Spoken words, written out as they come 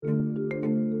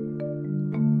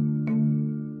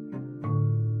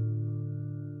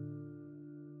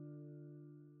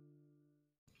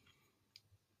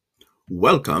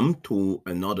Welcome to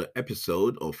another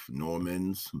episode of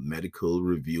Norman's Medical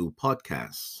Review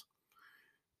Podcast.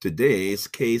 Today is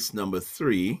case number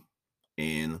 3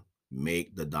 in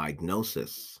Make the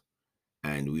Diagnosis,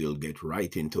 and we'll get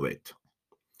right into it.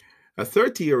 A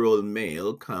 30-year-old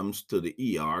male comes to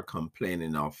the ER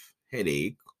complaining of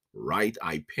headache, right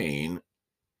eye pain,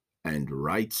 and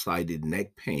right-sided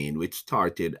neck pain, which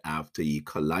started after he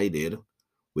collided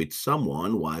with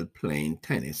someone while playing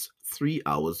tennis 3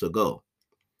 hours ago.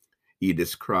 He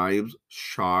describes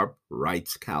sharp right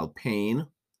scalp pain,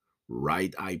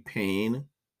 right eye pain,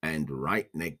 and right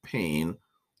neck pain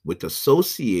with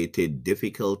associated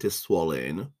difficulty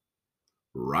swallowing,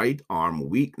 right arm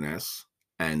weakness,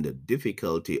 and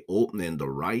difficulty opening the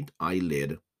right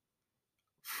eyelid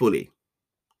fully.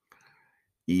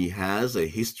 He has a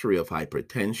history of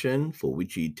hypertension for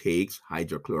which he takes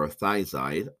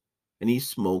hydrochlorothiazide, and he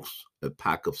smokes a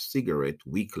pack of cigarettes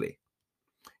weekly.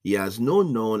 He has no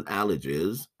known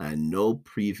allergies and no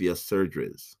previous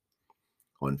surgeries.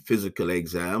 On physical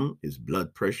exam, his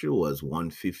blood pressure was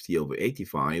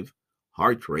 150/85,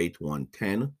 heart rate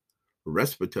 110,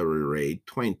 respiratory rate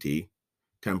 20,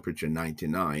 temperature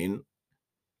 99,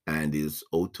 and his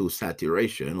O2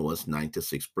 saturation was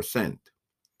 96%.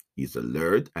 He's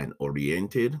alert and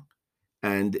oriented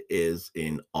and is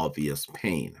in obvious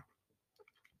pain.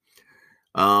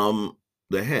 Um,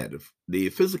 the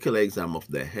physical exam of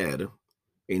the head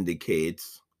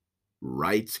indicates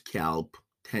right scalp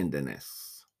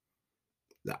tenderness.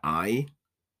 The eye,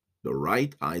 the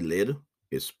right eyelid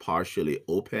is partially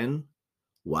open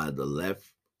while the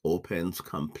left opens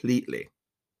completely.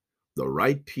 The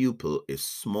right pupil is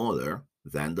smaller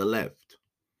than the left.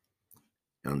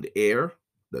 On the ear,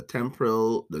 the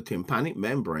tympanic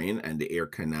membrane and the ear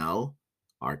canal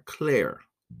are clear,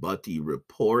 but he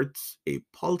reports a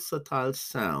pulsatile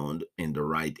sound in the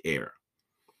right ear.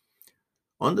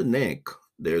 On the neck,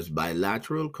 there's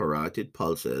bilateral carotid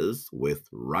pulses with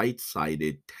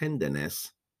right-sided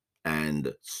tenderness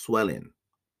and swelling.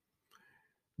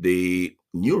 The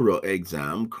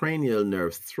neuroexam cranial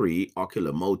nerve 3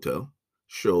 oculomotor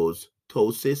shows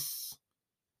ptosis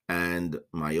and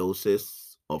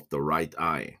miosis of the right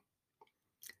eye.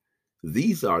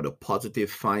 These are the positive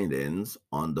findings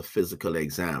on the physical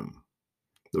exam.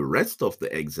 The rest of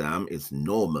the exam is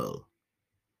normal.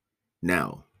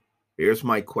 Now, here's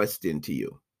my question to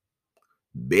you.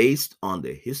 Based on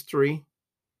the history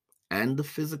and the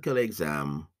physical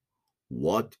exam,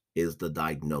 what is the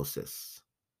diagnosis?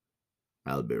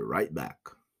 I'll be right back.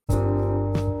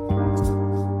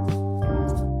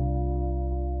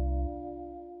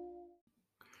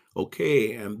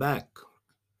 Okay, I'm back.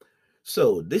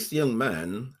 So, this young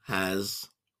man has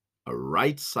a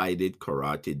right-sided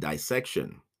carotid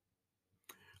dissection.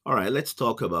 All right, let's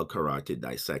talk about carotid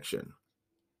dissection.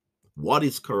 What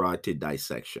is carotid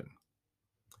dissection?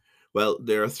 Well,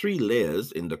 there are 3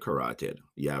 layers in the carotid.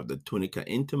 You have the tunica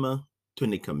intima,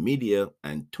 tunica media,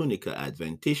 and tunica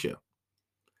adventitia.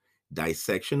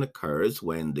 Dissection occurs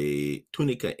when the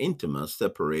tunica intima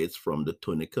separates from the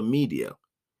tunica media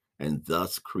and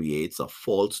thus creates a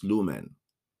false lumen.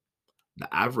 The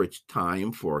average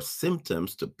time for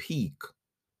symptoms to peak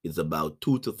is about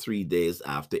 2 to 3 days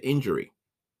after injury.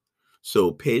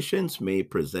 So patients may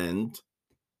present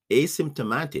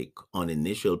asymptomatic on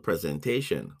initial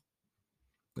presentation.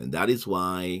 And that is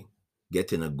why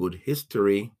getting a good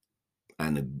history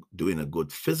and doing a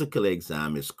good physical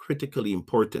exam is critically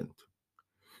important.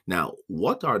 Now,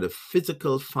 what are the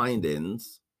physical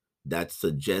findings that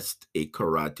suggest a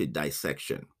carotid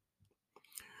dissection?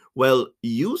 Well,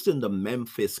 using the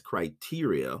Memphis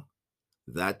criteria,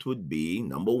 that would be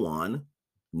number 1,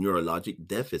 neurologic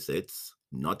deficits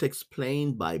not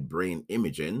explained by brain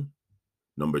imaging.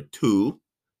 Number 2,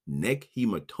 neck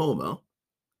hematoma.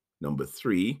 Number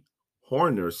 3,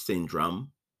 Horner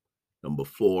syndrome. Number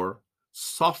 4,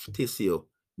 soft tissue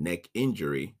neck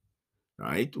injury,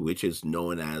 right, which is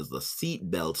known as the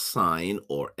seatbelt sign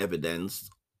or evidence,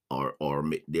 or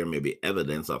there may be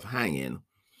evidence of hanging.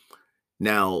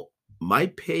 Now, my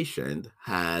patient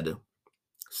had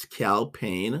scalp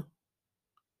pain,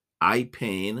 eye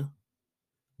pain,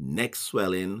 neck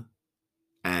swelling,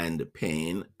 and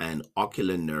pain, and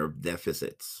ocular nerve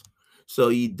deficits. So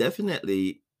he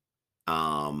definitely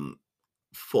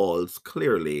falls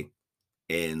clearly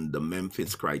in the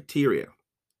Memphis criteria.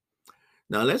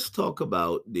 Now let's talk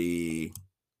about the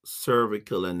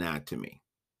cervical anatomy.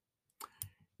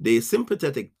 The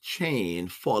sympathetic chain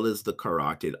follows the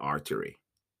carotid artery,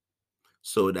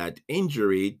 so that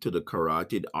injury to the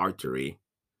carotid artery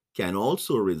can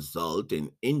also result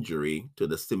in injury to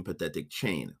the sympathetic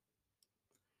chain.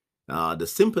 The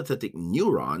sympathetic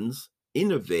neurons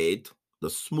innervate the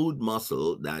smooth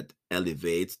muscle that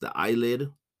elevates the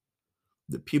eyelid,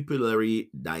 the pupillary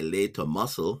dilator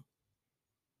muscle,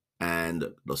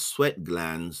 and the sweat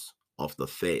glands of the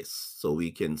face. So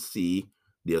we can see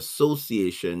the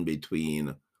association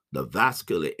between the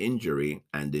vascular injury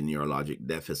and the neurologic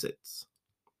deficits.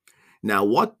 Now,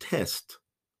 what test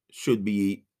should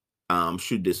be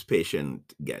should this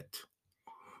patient get?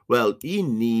 Well, he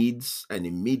needs an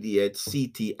immediate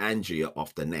CT angio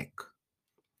of the neck.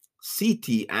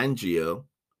 CT angio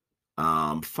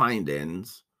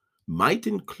findings might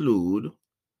include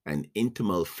an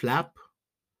intimal flap,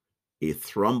 a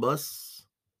thrombus,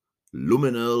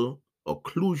 luminal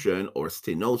occlusion or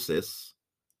stenosis,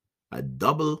 a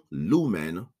double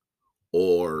lumen,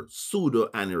 or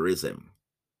pseudoaneurysm.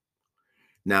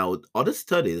 Now, other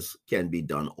studies can be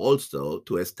done also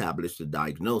to establish the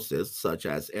diagnosis, such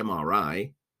as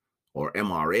MRI or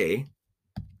MRA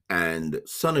and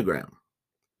sonogram.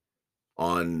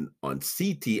 On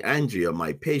CT angio,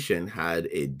 my patient had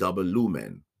a double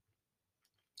lumen.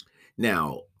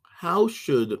 Now, how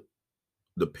should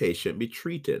the patient be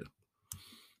treated?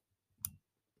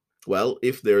 Well,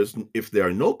 if there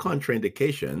are no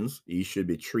contraindications, he should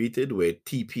be treated with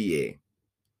TPA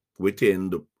within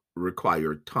the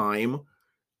required time,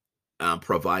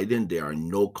 providing there are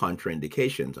no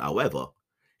contraindications. However,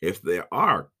 if there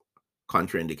are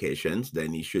contraindications,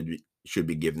 then he should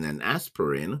be given an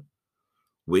aspirin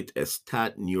with a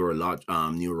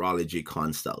neurology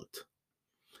consult.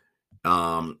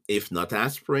 If not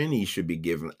aspirin, he should be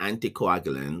given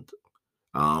anticoagulant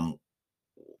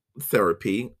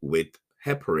therapy with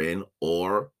heparin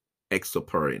or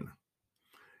enoxaparin.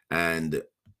 And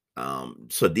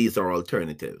so these are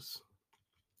alternatives.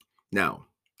 Now,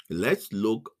 let's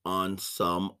look on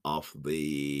some of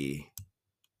the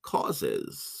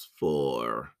causes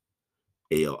for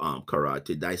a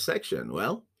carotid dissection.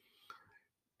 Well,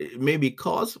 it may be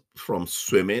caused from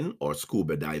swimming or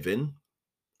scuba diving,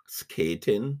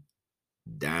 skating,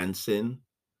 dancing,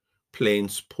 playing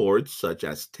sports such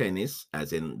as tennis,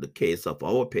 as in the case of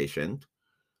our patient,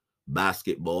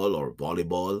 basketball or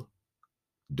volleyball,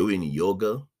 doing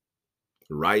yoga,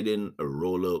 riding a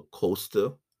roller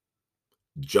coaster,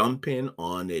 jumping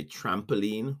on a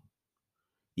trampoline,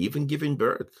 even giving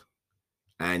birth,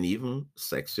 and even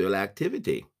sexual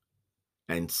activity.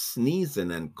 And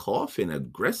sneezing and coughing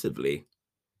aggressively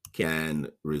can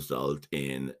result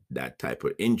in that type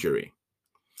of injury.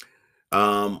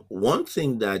 One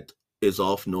thing that is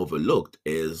often overlooked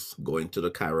is going to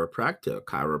the chiropractor.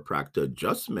 Chiropractor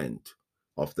adjustment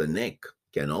of the neck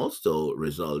can also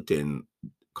result in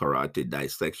carotid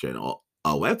dissection.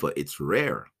 However, it's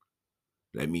rare.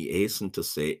 Let me hasten to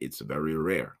say it's very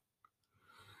rare.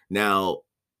 Now,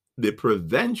 the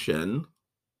prevention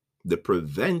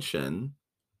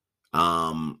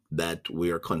that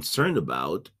we are concerned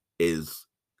about is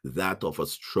that of a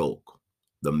stroke.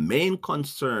 The main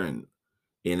concern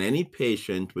in any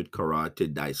patient with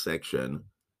carotid dissection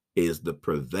is the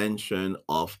prevention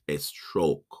of a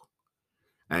stroke.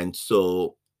 And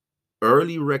so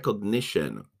early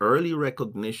recognition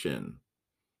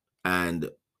and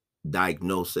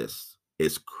diagnosis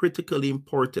is critically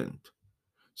important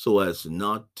so as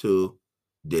not to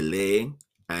delay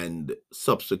and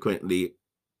subsequently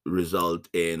result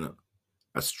in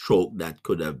a stroke that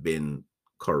could have been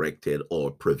corrected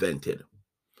or prevented.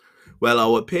 Well,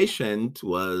 our patient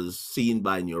was seen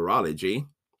by neurology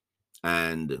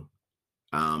and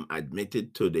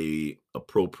admitted to the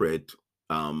appropriate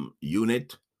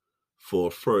unit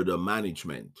for further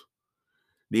management.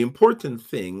 The important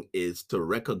thing is to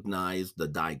recognize the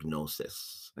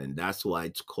diagnosis, and that's why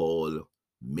it's called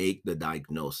make the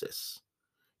diagnosis.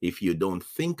 If you don't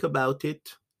think about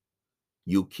it,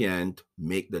 you can't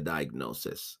make the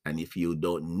diagnosis. And if you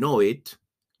don't know it,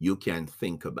 you can't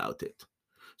think about it.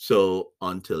 So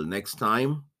until next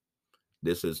time,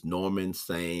 this is Norman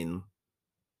saying,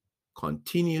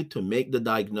 continue to make the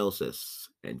diagnosis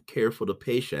and care for the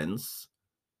patients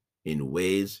in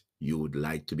ways you would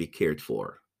like to be cared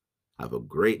for. Have a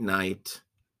great night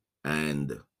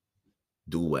and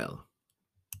do well.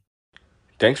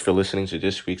 Thanks for listening to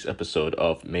this week's episode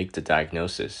of Make the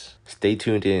Diagnosis. Stay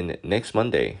tuned in next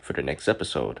Monday for the next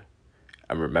episode.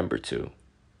 And remember to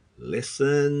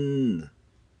listen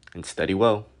and study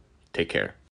well. Take care.